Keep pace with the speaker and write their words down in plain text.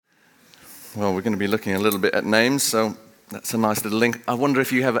Well, we're going to be looking a little bit at names, so that's a nice little link. I wonder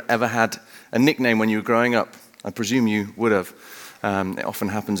if you have ever had a nickname when you were growing up. I presume you would have. It often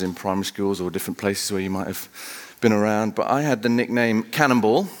happens in primary schools or different places where you might have been around. But I had the nickname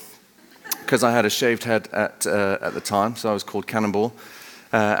Cannonball because I had a shaved head at the time, so I was called Cannonball.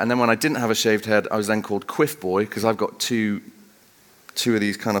 And then when I didn't have a shaved head, I was then called Quiff Boy because I've got two of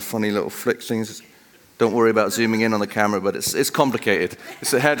these kind of funny little flick things. Don't worry about zooming in on the camera, but it's complicated.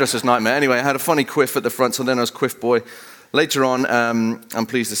 It's a hairdresser's nightmare. Anyway, I had a funny quiff at the front, so then I was Quiff Boy. Later on, I'm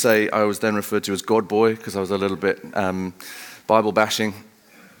pleased to say I was then referred to as God Boy because I was a little bit Bible bashing.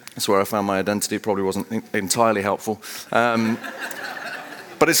 That's where I found my identity. It probably wasn't entirely helpful. But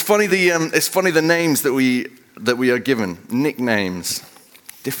it's funny the names that we are given, nicknames,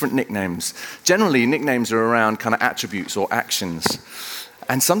 different nicknames. Generally, nicknames are around kind of attributes or actions.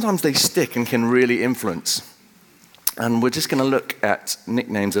 And sometimes they stick and can really influence. And we're just going to look at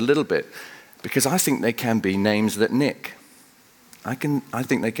nicknames a little bit because I think they can be names that nick. I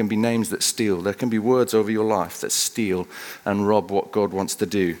think they can be names that steal. There can be words over your life that steal and rob what God wants to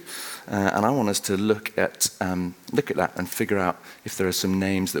do. And I want us to look at that and figure out if there are some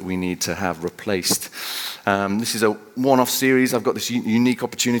names that we need to have replaced. This is a one-off series. I've got this unique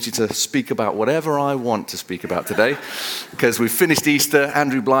opportunity to speak about whatever I want to speak about today because we've finished Easter.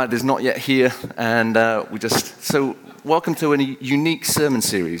 Andrew Blythe is not yet here. And so welcome to a unique sermon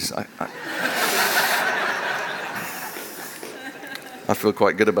series. I feel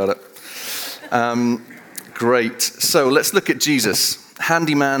quite good about it. Great. So let's look at Jesus.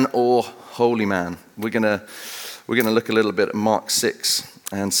 Handyman or holy man? We're gonna look a little bit at Mark 6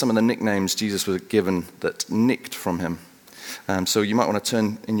 and some of the nicknames Jesus was given that nicked from him. So you might want to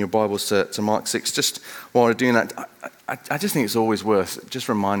turn in your Bibles to Mark 6. Just while we're doing that, I just think it's always worth just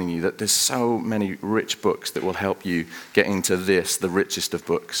reminding you that there's so many rich books that will help you get into this, the richest of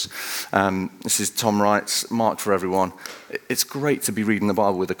books. This is Tom Wright's Mark for Everyone. It's great to be reading the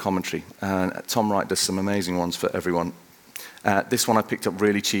Bible with a commentary. Tom Wright does some amazing ones for everyone. This one I picked up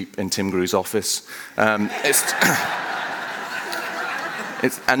really cheap in Tim Grew's office. And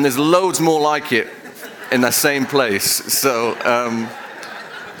there's loads more like it in the same place. So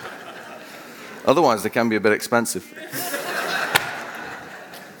otherwise they can be a bit expensive.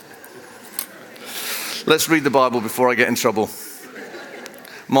 Let's read the Bible before I get in trouble.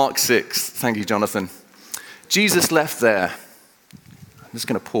 Mark 6. Thank you, Jonathan. Jesus left there. I'm just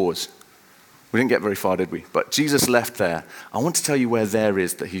going to pause. We didn't get very far, did we? But Jesus left there. I want to tell you where there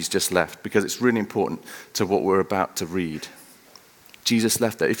is that he's just left because it's really important to what we're about to read. Jesus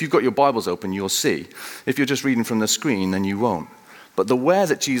left there. If you've got your Bibles open, you'll see. If you're just reading from the screen, then you won't. But the where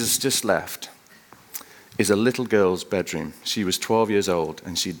that Jesus just left is a little girl's bedroom. She was 12 years old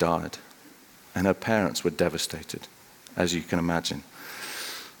and she died. And her parents were devastated, as you can imagine.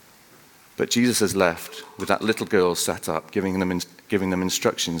 But Jesus has left with that little girl sat up, giving them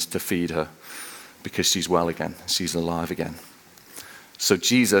instructions to feed her because she's well again. She's alive again. So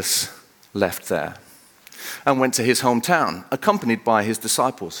Jesus left there and went to his hometown, accompanied by his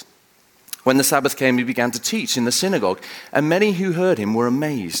disciples. When the Sabbath came, he began to teach in the synagogue, and many who heard him were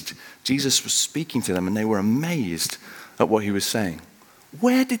amazed. Jesus was speaking to them, and they were amazed at what he was saying.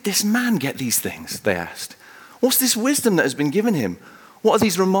 Where did this man get these things? They asked. What's this wisdom that has been given him? What are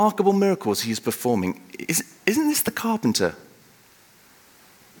these remarkable miracles he is performing? Isn't this the carpenter?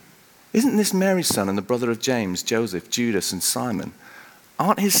 Isn't this Mary's son and the brother of James, Joseph, Judas, and Simon?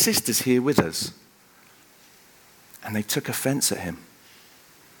 Aren't his sisters here with us? And they took offense at him.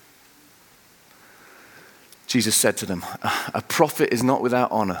 Jesus said to them, a prophet is not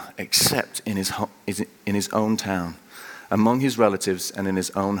without honor except in his own town, among his relatives and in his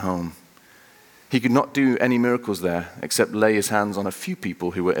own home. He could not do any miracles there except lay his hands on a few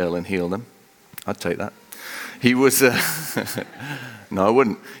people who were ill and heal them. I'd take that. He was, no, I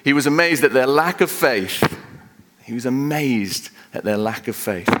wouldn't. He was amazed at their lack of faith. He was amazed at their lack of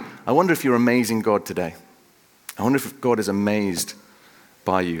faith. I wonder if you're amazing God today. I wonder if God is amazed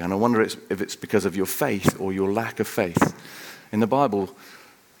by you. And I wonder if it's because of your faith or your lack of faith. In the Bible,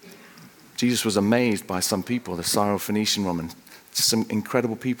 Jesus was amazed by some people, the Syrophoenician woman, some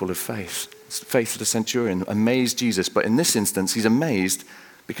incredible people of faith. Faith of the centurion amazed Jesus. But in this instance, he's amazed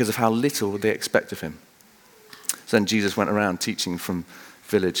because of how little they expect of him. So then Jesus went around teaching from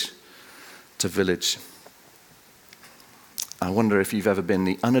village to village. I wonder if you've ever been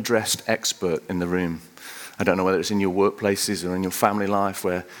the unaddressed expert in the room. I don't know whether it's in your workplaces or in your family life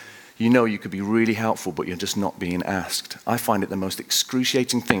where you know you could be really helpful, but you're just not being asked. I find it the most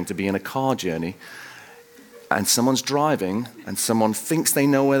excruciating thing to be in a car journey and someone's driving and someone thinks they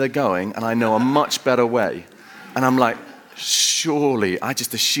know where they're going and I know a much better way. And I'm like, surely, I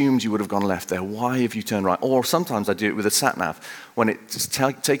just assumed you would have gone left there. Why have you turned right? Or sometimes I do it with a sat-nav, when it's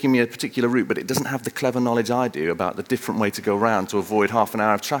taking me a particular route, but it doesn't have the clever knowledge I do about the different way to go around to avoid half an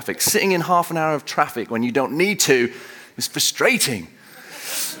hour of traffic. Sitting in half an hour of traffic when you don't need to is frustrating.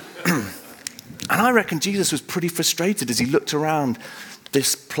 And I reckon Jesus was pretty frustrated as he looked around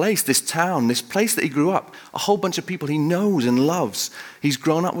this place, this town, this place that he grew up, a whole bunch of people he knows and loves, he's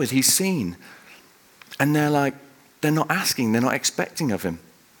grown up with, he's seen. And they're not asking, they're not expecting of him.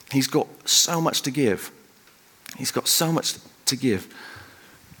 He's got so much to give. He's got so much to give.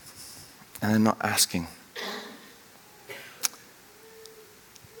 And they're not asking.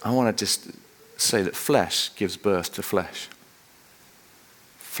 I want to just say that flesh gives birth to flesh.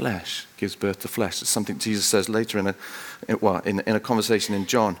 Flesh gives birth to flesh. It's something Jesus says later in a conversation in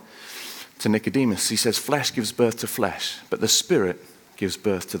John to Nicodemus. He says, flesh gives birth to flesh, but the Spirit gives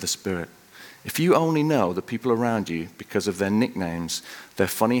birth to the Spirit. If you only know the people around you because of their nicknames, their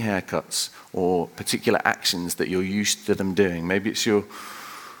funny haircuts, or particular actions that you're used to them doing, maybe it's your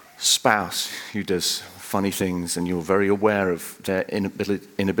spouse who does funny things and you're very aware of their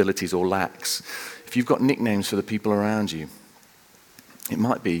inabilities or lacks. If you've got nicknames for the people around you, it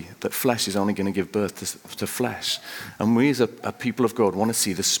might be that flesh is only going to give birth to flesh. And we as a people of God want to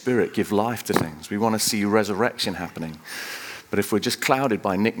see the Spirit give life to things. We want to see resurrection happening. But if we're just clouded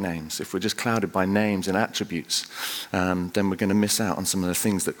by nicknames, if we're just clouded by names and attributes, then we're going to miss out on some of the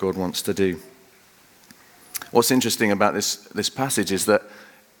things that God wants to do. What's interesting about this passage is that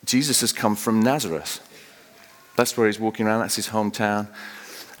Jesus has come from Nazareth. That's where he's walking around. That's his hometown.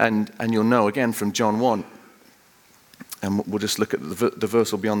 And you'll know, again, from John 1. And we'll just look at the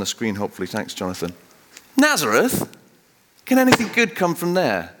verse will be on the screen, hopefully. Thanks, Jonathan. Nazareth? Can anything good come from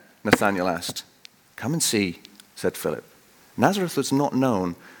there? Nathanael asked. Come and see, said Philip. Nazareth was not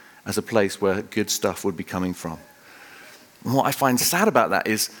known as a place where good stuff would be coming from. And what I find sad about that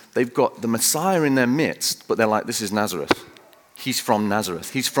is they've got the Messiah in their midst, but they're like, this is Nazareth. He's from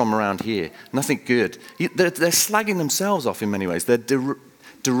Nazareth. He's from around here. Nothing good. They're slagging themselves off in many ways. They're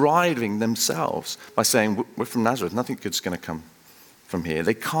deriding themselves by saying, we're from Nazareth. Nothing good's going to come from here.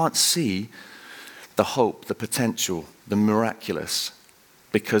 They can't see the hope, the potential, the miraculous,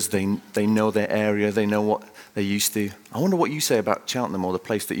 because they know their area, they know what they're used to. I wonder what you say about Cheltenham or the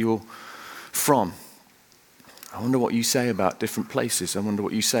place that you're from. I wonder what you say about different places. I wonder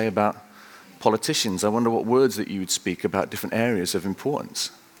what you say about politicians. I wonder what words that you would speak about different areas of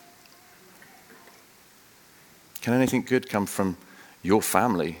importance. Can anything good come from your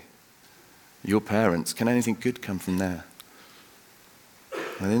family, your parents? Can anything good come from there?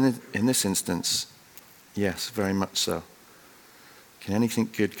 And in this instance, yes, very much so. Can anything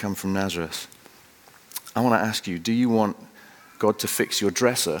good come from Nazareth? I want to ask you, do you want God to fix your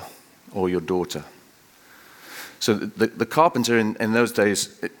dresser or your daughter? So the carpenter in those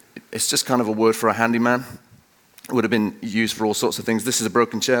days, it's just kind of a word for a handyman. It would have been used for all sorts of things. This is a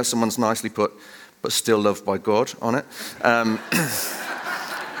broken chair, someone's nicely put, but still loved by God on it.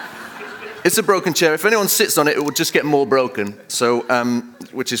 It's a broken chair. If anyone sits on it, it will just get more broken. So,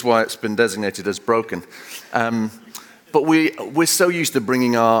 which is why it's been designated as broken. But we're so used to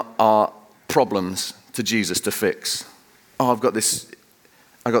bringing our problems to Jesus to fix. Oh, I got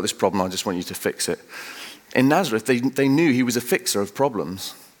this problem. I just want you to fix it. In Nazareth, they knew he was a fixer of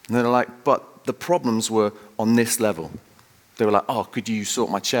problems. And they're like, but the problems were on this level. They were like, oh, could you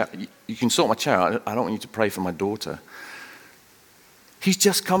sort my chair? You can sort my chair. I don't want you to pray for my daughter. He's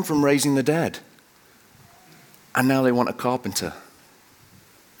just come from raising the dead. And now they want a carpenter.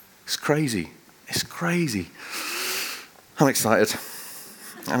 It's crazy. It's crazy. I'm excited.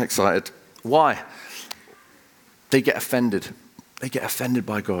 Why? They get offended. They get offended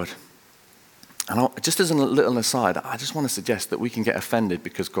by God. And just as a little aside, I just want to suggest that we can get offended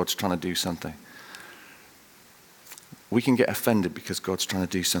because God's trying to do something. We can get offended because God's trying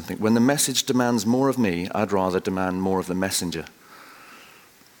to do something. When the message demands more of me, I'd rather demand more of the messenger.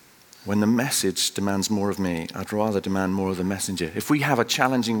 When the message demands more of me, I'd rather demand more of the messenger. If we have a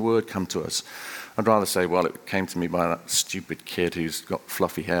challenging word come to us, I'd rather say, well, it came to me by that stupid kid who's got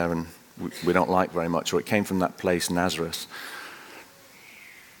fluffy hair and we don't like very much, or it came from that place, Nazareth.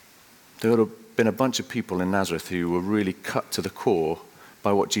 There would have been a bunch of people in Nazareth who were really cut to the core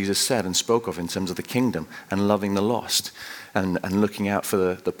by what Jesus said and spoke of in terms of the kingdom and loving the lost and looking out for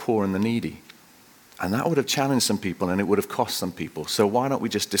the poor and the needy. And that would have challenged some people and it would have cost some people. So why don't we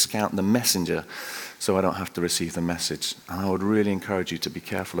just discount the messenger so I don't have to receive the message? And I would really encourage you to be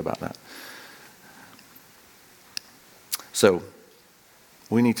careful about that. So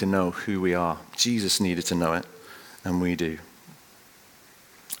we need to know who we are. Jesus needed to know it, and we do.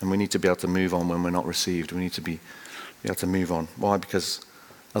 And we need to be able to move on when we're not received. We need to be be able to move on. Why? Because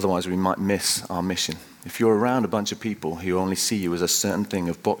otherwise we might miss our mission. If you're around a bunch of people who only see you as a certain thing,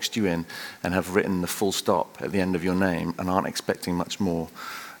 have boxed you in and have written the full stop at the end of your name and aren't expecting much more,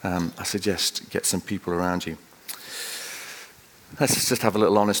 I suggest get some people around you. Let's just have a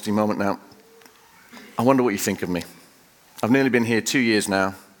little honesty moment now. I wonder what you think of me. I've nearly been here 2 years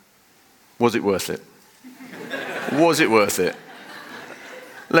now. Was it worth it? Was it worth it?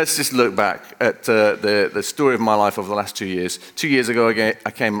 Let's just look back at the story of my life over the last 2 years. 2 years ago,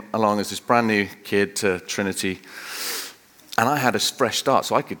 I came along as this brand new kid to Trinity, and I had a fresh start,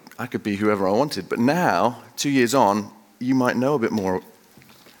 so I could be whoever I wanted. But now, 2 years on, you might know a bit more.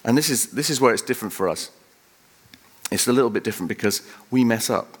 And this is where it's different for us. It's a little bit different because we mess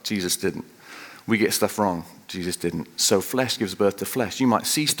up. Jesus didn't. We get stuff wrong. Jesus didn't. So flesh gives birth to flesh. You might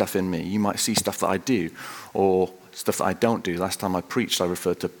see stuff in me. You might see stuff that I do or stuff that I don't do. Last time I preached, I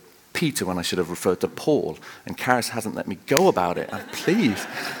referred to Peter when I should have referred to Paul. And Karis hasn't let me go about it. Please.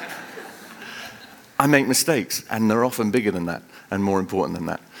 I make mistakes, and they're often bigger than that and more important than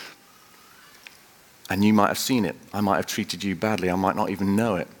that. And you might have seen it. I might have treated you badly. I might not even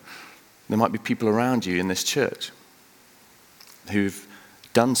know it. There might be people around you in this church who've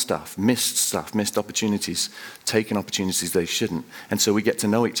done stuff, missed opportunities, taken opportunities they shouldn't. And so we get to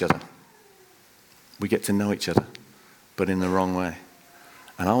know each other. We get to know each other, but in the wrong way.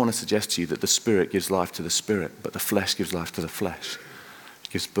 And I want to suggest to you that the Spirit gives life to the Spirit, but the flesh gives life to the flesh.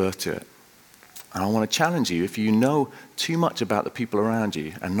 It gives birth to it. And I want to challenge you, if you know too much about the people around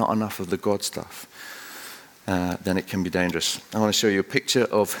you and not enough of the God stuff, then it can be dangerous. I want to show you a picture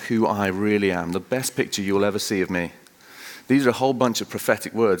of who I really am, the best picture you'll ever see of me. These are a whole bunch of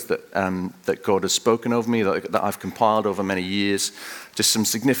prophetic words that God has spoken over me, that I've compiled over many years. Just some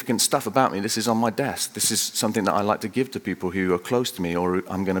significant stuff about me. This is on my desk. This is something that I like to give to people who are close to me or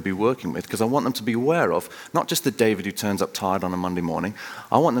I'm going to be working with, because I want them to be aware of, not just the David who turns up tired on a Monday morning.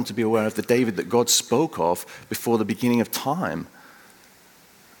 I want them to be aware of the David that God spoke of before the beginning of time.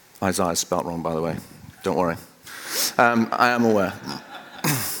 Isaiah's spelt wrong, by the way. Don't worry. I am aware.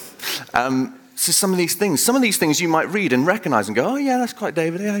 So some of these things you might read and recognize and go, oh yeah, that's quite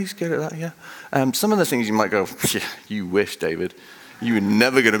David. Yeah, he's good at that, yeah. Some of the things you might go, yeah, you wish, David. You were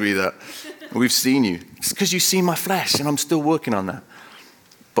never going to be that. We've seen you. It's because you've seen my flesh, and I'm still working on that.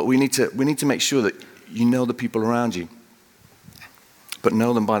 But we need to make sure that you know the people around you, but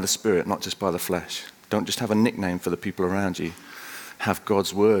know them by the Spirit, not just by the flesh. Don't just have a nickname for the people around you. Have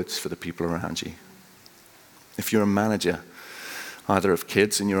God's words for the people around you. If you're a manager, either of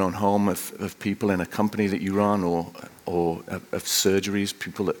kids in your own home, of people in a company that you run, or of surgeries,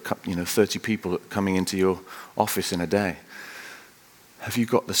 people that 30 people coming into your office in a day. Have you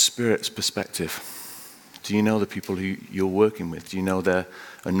got the Spirit's perspective? Do you know the people who you're working with? Do you know their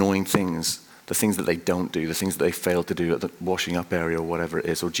annoying things, the things that they don't do, the things that they fail to do at the washing up area or whatever it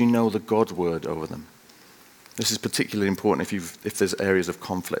is? Or do you know the God's word over them? This is particularly important if there's areas of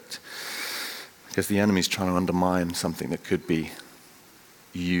conflict, because the enemy's trying to undermine something that could be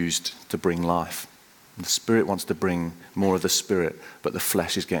used to bring life. The Spirit wants to bring more of the Spirit, but the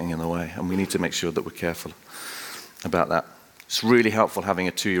flesh is getting in the way, and we need to make sure that we're careful about that. It's really helpful having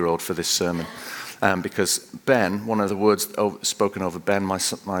a 2-year-old for this sermon, because Ben, one of the words spoken over Ben, my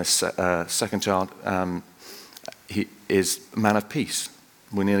second child, he is a man of peace.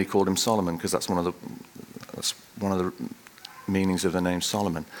 We nearly called him Solomon because that's one of the meanings of the name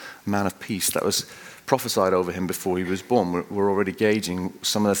Solomon, man of peace. That was prophesied over him before he was born. We're already gauging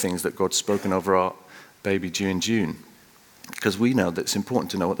some of the things that God's spoken over our baby due in June, because we know that it's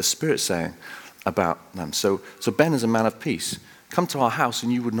important to know what the Spirit's saying about them. So Ben is a man of peace. Come to our house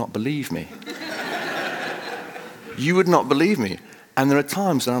and you would not believe me. You would not believe me. And there are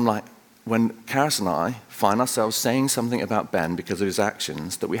times that I'm like, when Karis and I find ourselves saying something about Ben because of his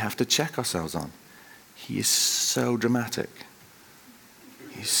actions that we have to check ourselves on. He is so dramatic.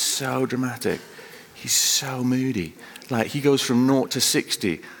 He's so dramatic. He's so moody. Like, he goes from 0 to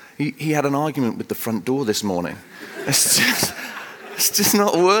 60. He had an argument with the front door this morning. It's just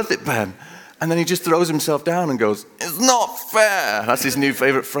not worth it, Ben. And then he just throws himself down and goes, "It's not fair." That's his new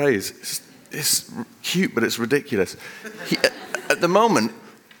favorite phrase. It's cute, but it's ridiculous. At the moment,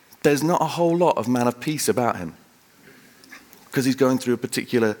 there's not a whole lot of man of peace about him because he's going through a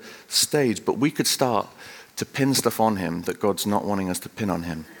particular stage. But we could start to pin stuff on him that God's not wanting us to pin on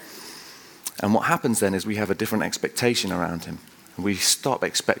him. And what happens then is we have a different expectation around him. We stop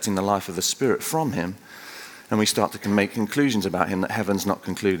expecting the life of the Spirit from him, and we start to make conclusions about him that heaven's not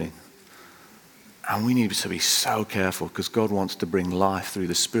concluding. And we need to be so careful, because God wants to bring life through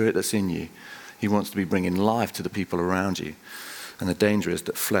the Spirit that's in you. He wants to be bringing life to the people around you. And the danger is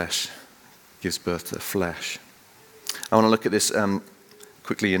that flesh gives birth to flesh. I want to look at this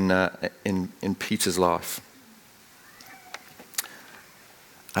quickly in Peter's life.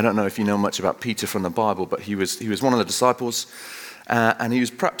 I don't know if you know much about Peter from the Bible, but he was one of the disciples, and he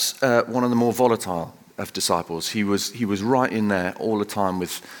was perhaps one of the more volatile of disciples. He was right in there all the time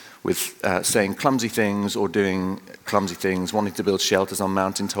with saying clumsy things or doing clumsy things, wanting to build shelters on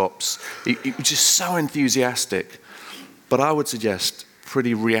mountaintops. He was just so enthusiastic, but I would suggest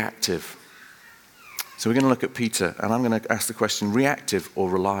pretty reactive. So we're going to look at Peter, and I'm going to ask the question, reactive or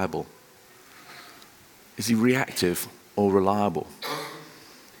reliable? Is he reactive or reliable?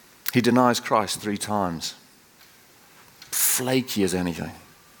 He denies Christ 3 times. Flaky as anything.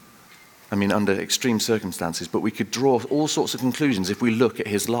 I mean, under extreme circumstances, but we could draw all sorts of conclusions if we look at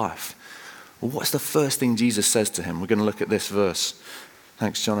his life. Well, what's the first thing Jesus says to him? We're going to look at this verse.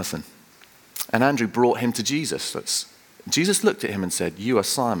 Thanks, Jonathan. And Andrew brought him to Jesus. Jesus looked at him and said, "You are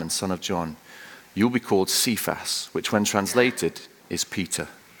Simon, son of John. You'll be called Cephas," which when translated is Peter.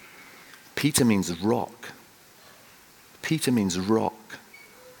 Peter means rock. Peter means rock.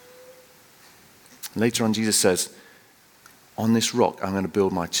 Later on, Jesus says, "On this rock, I'm going to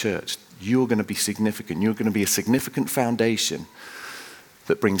build my church." You're going to be significant. You're going to be a significant foundation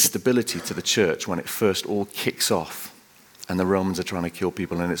that brings stability to the church when it first all kicks off and the Romans are trying to kill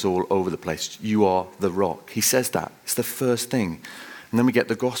people and it's all over the place. You are the rock. He says that. It's the first thing. And then we get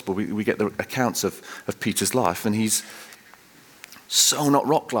the gospel. We get the accounts of Peter's life, and he's so not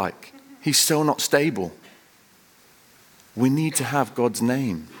rock-like. He's so not stable. We need to have God's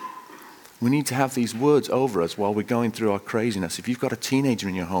name. We need to have these words over us while we're going through our craziness. If you've got a teenager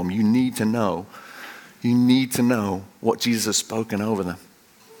in your home, you need to know what Jesus has spoken over them.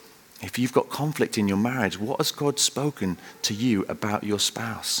 If you've got conflict in your marriage, what has God spoken to you about your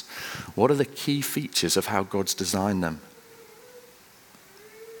spouse? What are the key features of how God's designed them?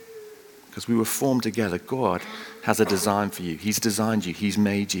 Because we were formed together. God has a design for you. He's designed you. He's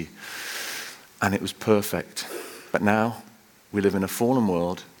made you. And it was perfect. But now we live in a fallen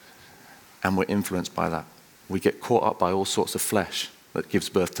world, and we're influenced by that. We get caught up by all sorts of flesh that gives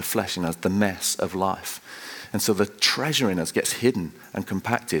birth to flesh in us, the mess of life. And so the treasure in us gets hidden and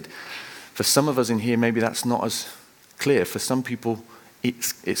compacted. For some of us in here, maybe that's not as clear. For some people,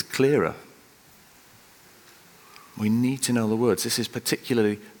 it's clearer. We need to know the words. This is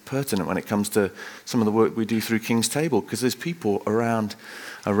particularly pertinent when it comes to some of the work we do through King's Table, because there's people around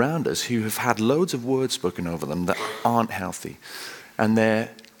us who have had loads of words spoken over them that aren't healthy. And their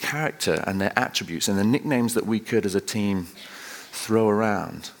character and their attributes and the nicknames that we could as a team throw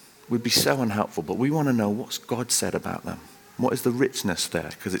around would be so unhelpful, but we want to know what's God said about them. What is the richness there?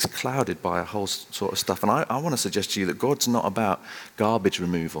 Because it's clouded by a whole sort of stuff. And I want to suggest to you that God's not about garbage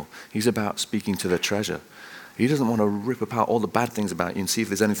removal. He's about speaking to the treasure. He doesn't want to rip apart all the bad things about you and see if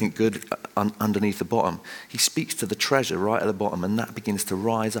there's anything good underneath the bottom. He speaks to the treasure right at the bottom, and that begins to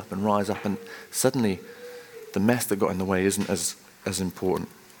rise up, and suddenly the mess that got in the way isn't as important.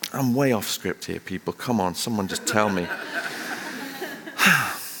 I'm way off script here, people. Come on, someone just tell me.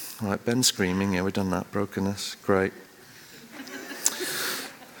 All right, Ben's screaming. Yeah, we've done that. Brokenness. Great.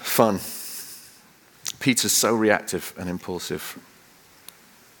 Fun. Peter's so reactive and impulsive.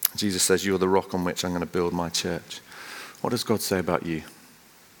 Jesus says, "You're the rock on which I'm going to build my church." What does God say about you?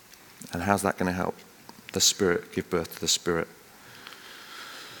 And how's that going to help the Spirit give birth to the Spirit?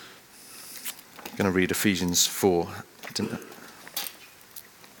 I'm going to read Ephesians 4. I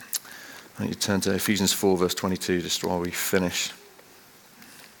want you to turn to Ephesians 4, verse 22, just while we finish.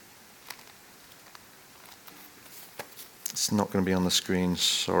 It's not going to be on the screen,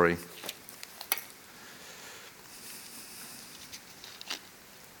 sorry.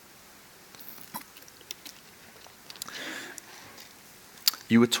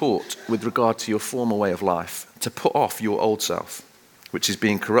 You were taught, with regard to your former way of life, to put off your old self, which is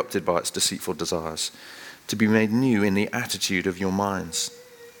being corrupted by its deceitful desires, to be made new in the attitude of your minds,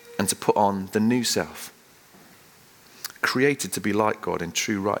 and to put on the new self, created to be like God in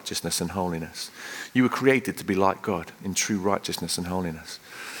true righteousness and holiness. You were created to be like God in true righteousness and holiness.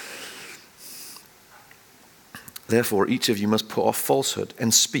 Therefore, each of you must put off falsehood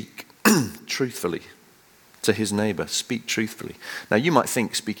and speak truthfully to his neighbor. Speak truthfully. Now, you might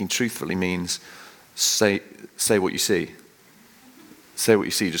think speaking truthfully means say what you see. Say what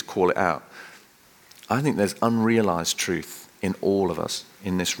you see, just call it out. I think there's unrealized truth in all of us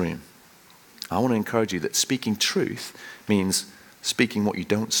in this room. I want to encourage you that speaking truth means speaking what you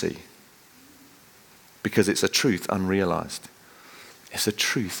don't see. Because it's a truth unrealized. It's a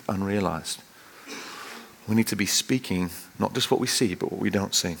truth unrealized. We need to be speaking not just what we see, but what we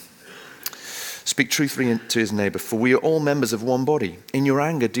don't see. Speak truthfully to his neighbor, for we are all members of one body. In your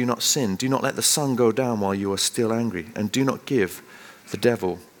anger, do not sin. Do not let the sun go down while you are still angry. And do not give the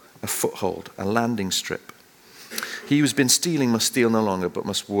devil a foothold, a landing strip. He who has been stealing must steal no longer, but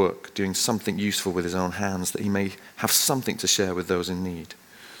must work, doing something useful with his own hands, that he may have something to share with those in need.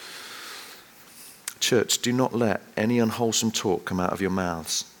 Church, do not let any unwholesome talk come out of your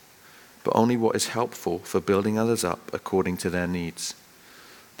mouths, but only what is helpful for building others up according to their needs,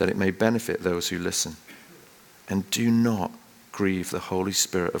 that it may benefit those who listen. And do not grieve the Holy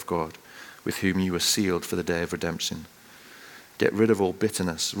Spirit of God, with whom you were sealed for the day of redemption. Get rid of all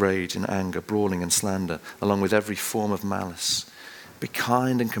bitterness, rage and anger, brawling and slander, along with every form of malice. Be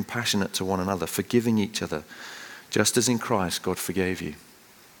kind and compassionate to one another, forgiving each other, just as in Christ God forgave you.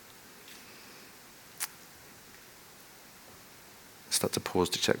 Start to pause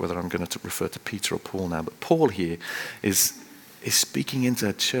to check whether I'm going to refer to Peter or Paul now. But Paul here is speaking into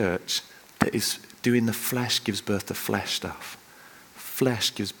a church that is doing the flesh gives birth to flesh stuff.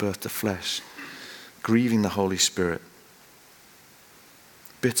 Flesh gives birth to flesh. Grieving the Holy Spirit.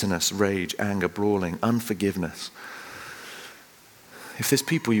 Bitterness, rage, anger, brawling, unforgiveness. If there's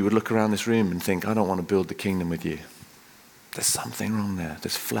people you would look around this room and think, I don't want to build the kingdom with you, there's something wrong there.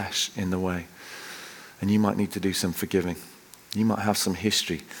 There's flesh in the way. And you might need to do some forgiving. You might have some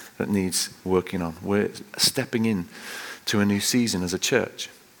history that needs working on. We're stepping in to a new season as a church.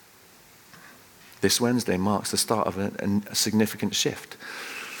 This Wednesday marks the start of a significant shift.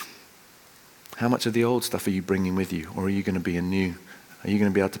 How much of the old stuff are you bringing with you? Or are you going to be are you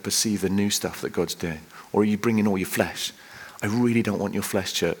going to be able to perceive the new stuff that God's doing? Or are you bringing all your flesh? I really don't want your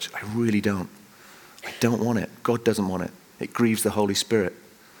flesh, church. I really don't. I don't want it. God doesn't want it. It grieves the Holy Spirit.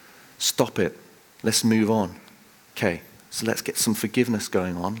 Stop it. Let's move on. Okay. So let's get some forgiveness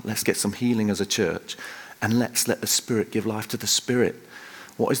going on. Let's get some healing as a church. And let's let the Spirit give life to the Spirit.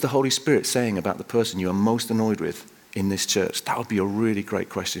 What is the Holy Spirit saying about the person you are most annoyed with in this church? That would be a really great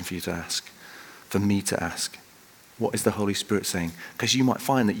question for you to ask, for me to ask. What is the Holy Spirit saying? Because you might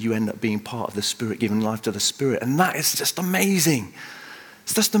find that you end up being part of the Spirit, giving life to the Spirit. And that is just amazing.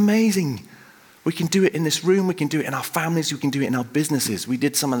 It's just amazing. We can do it in this room. We can do it in our families. We can do it in our businesses. We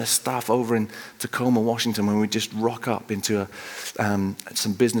did some of this stuff over in Tacoma, Washington, when we just rock up into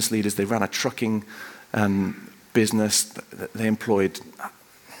some business leaders. They ran a trucking business. They employed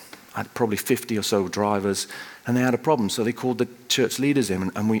probably 50 or so drivers, and they had a problem. So they called the church leaders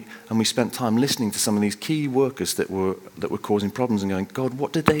in, and we spent time listening to some of these key workers that were causing problems and going, God,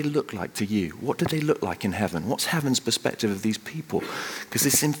 what did they look like to you? What did they look like in heaven? What's heaven's perspective of these people? Because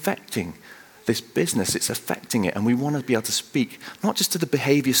it's infecting this business, it's affecting it, and we want to be able to speak not just to the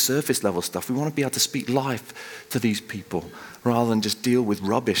behavior surface level stuff, we want to be able to speak life to these people rather than just deal with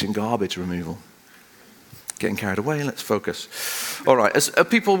rubbish and garbage removal. Getting carried away, let's focus. All right, are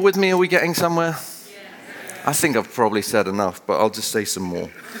people with me? Are we getting somewhere? Yes. I think I've probably said enough, but I'll just say some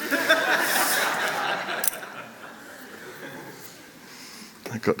more.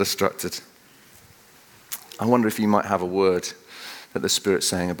 I got distracted. I wonder if you might have a word that the Spirit's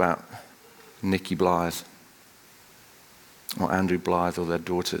saying about Nikki Blythe or Andrew Blythe or their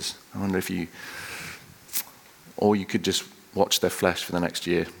daughters. I wonder if you could just watch their flesh for the next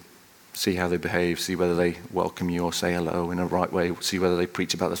year, see how they behave, see whether they welcome you or say hello in a right way, see whether they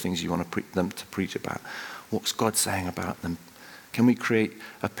preach about the things you want them to preach about. What's God saying about them? Can we create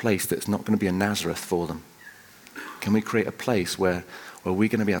a place that's not going to be a Nazareth for them? Can we create a place where we're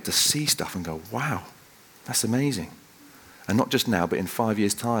going to be able to see stuff and go, wow, that's amazing? And not just now, but in 5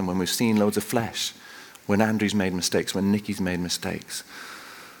 years' time when we've seen loads of flesh, when Andrew's made mistakes, when Nikki's made mistakes.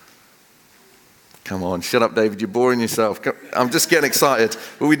 Come on, shut up, David, you're boring yourself. I'm just getting excited.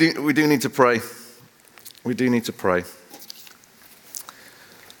 But we do need to pray. We do need to pray. I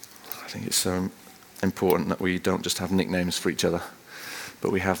think it's so important that we don't just have nicknames for each other,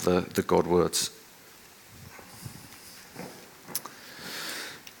 but we have the God words.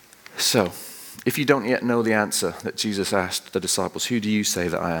 So, if you don't yet know the answer that Jesus asked the disciples, who do you say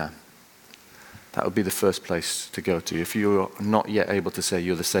that I am? That would be the first place to go to. If you're not yet able to say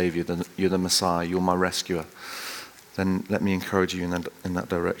you're the Savior, then you're the Messiah, you're my rescuer, then let me encourage you in that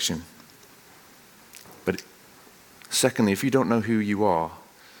direction. But secondly, if you don't know who you are,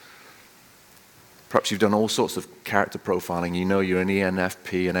 perhaps you've done all sorts of character profiling. You know you're an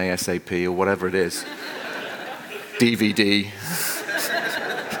ENFP, an ASAP, or whatever it is. DVD.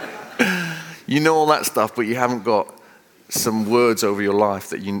 You know all that stuff, but you haven't got some words over your life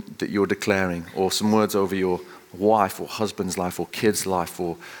that you're declaring, or some words over your wife or husband's life or kid's life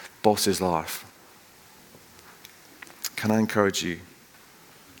or boss's life. Can I encourage you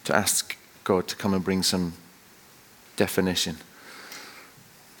to ask God to come and bring some definition?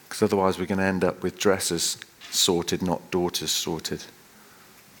 Because otherwise we're going to end up with dresses sorted, not daughters sorted.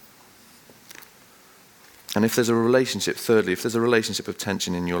 And if there's a relationship, thirdly, if there's a relationship of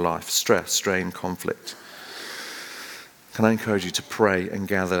tension in your life, stress, strain, conflict, can I encourage you to pray and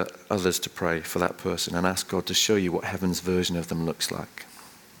gather others to pray for that person and ask God to show you what heaven's version of them looks like?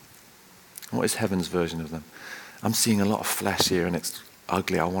 What is heaven's version of them? I'm seeing a lot of flesh here and it's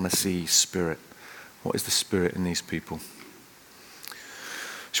ugly. I want to see spirit. What is the spirit in these people?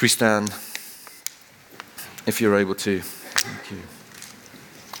 Should we stand? If you're able to. Thank you.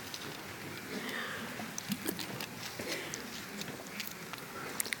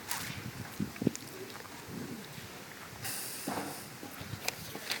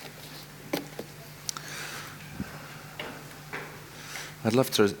 I'd love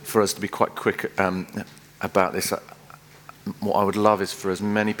for us to be quite quick about this. What I would love is for as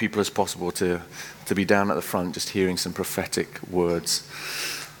many people as possible to be down at the front just hearing some prophetic words.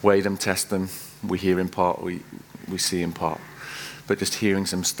 Weigh them, test them. We hear in part, we see in part. But just hearing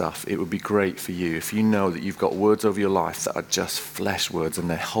some stuff, it would be great for you if you know that you've got words over your life that are just flesh words and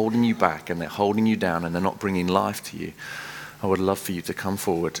they're holding you back and they're holding you down and they're not bringing life to you. I would love for you to come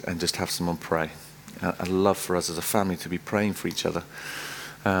forward and just have someone pray. I'd love for us as a family to be praying for each other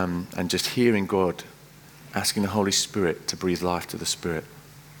and just hearing God, asking the Holy Spirit to breathe life to the Spirit.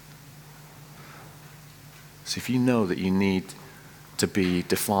 So if you know that you need to be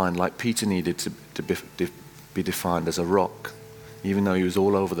defined like Peter needed to be defined as a rock, even though he was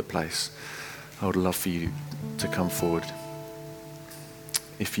all over the place, I would love for you to come forward.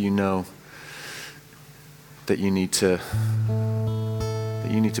 If you know that you need to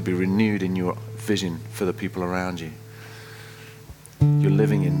be renewed in your vision for the people around you. You're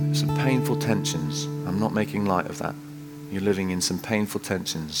living in some painful tensions. I'm not making light of that. You're living in some painful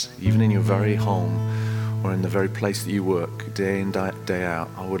tensions, even in your very home or in the very place that you work, day in, day out.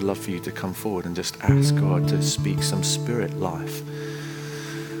 I would love for you to come forward and just ask God to speak some spirit life.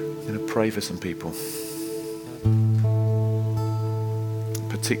 I'm going to pray for some people.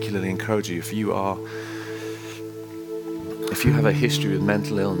 Particularly encourage you if you have a history with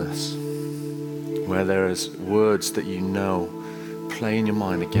mental illness, where there is words that you know play in your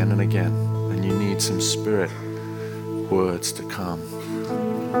mind again and again, and you need some spirit words to come.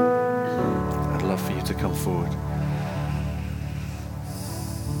 I'd love for you to come forward.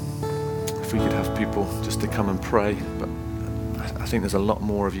 If we could have people just to come and pray, but I think there's a lot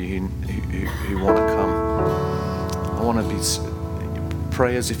more of you who want to come. I want to be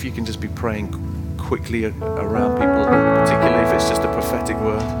prayers. If you can just be praying quickly around people, particularly if it's just a prophetic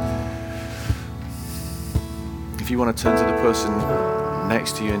word. If you want to turn to the person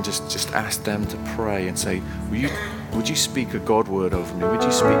next to you and just ask them to pray and say, would you speak a God word over me? Would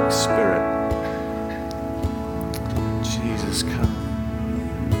you speak Spirit? Jesus, come.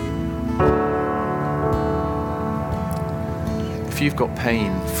 If you've got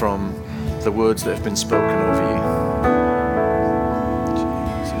pain from the words that have been spoken over you,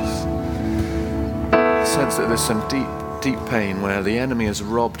 Jesus, sense that there's some deep pain where the enemy has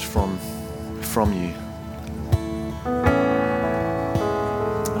robbed from you.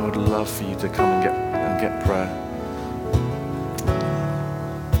 I would love for you to come and get prayer.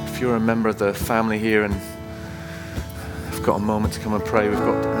 If you're a member of the family here and have got a moment to come and pray, we've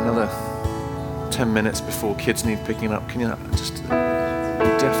got another 10 minutes before kids need picking up. Can you just, we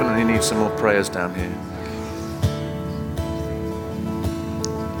definitely need some more prayers down here.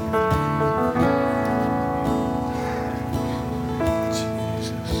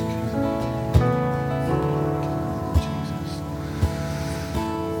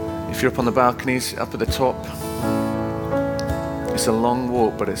 If you're up on the balconies, up at the top, it's a long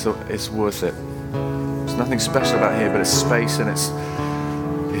walk, but it's worth it. There's nothing special about here, but it's space and it's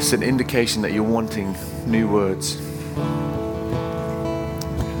an indication that you're wanting new words.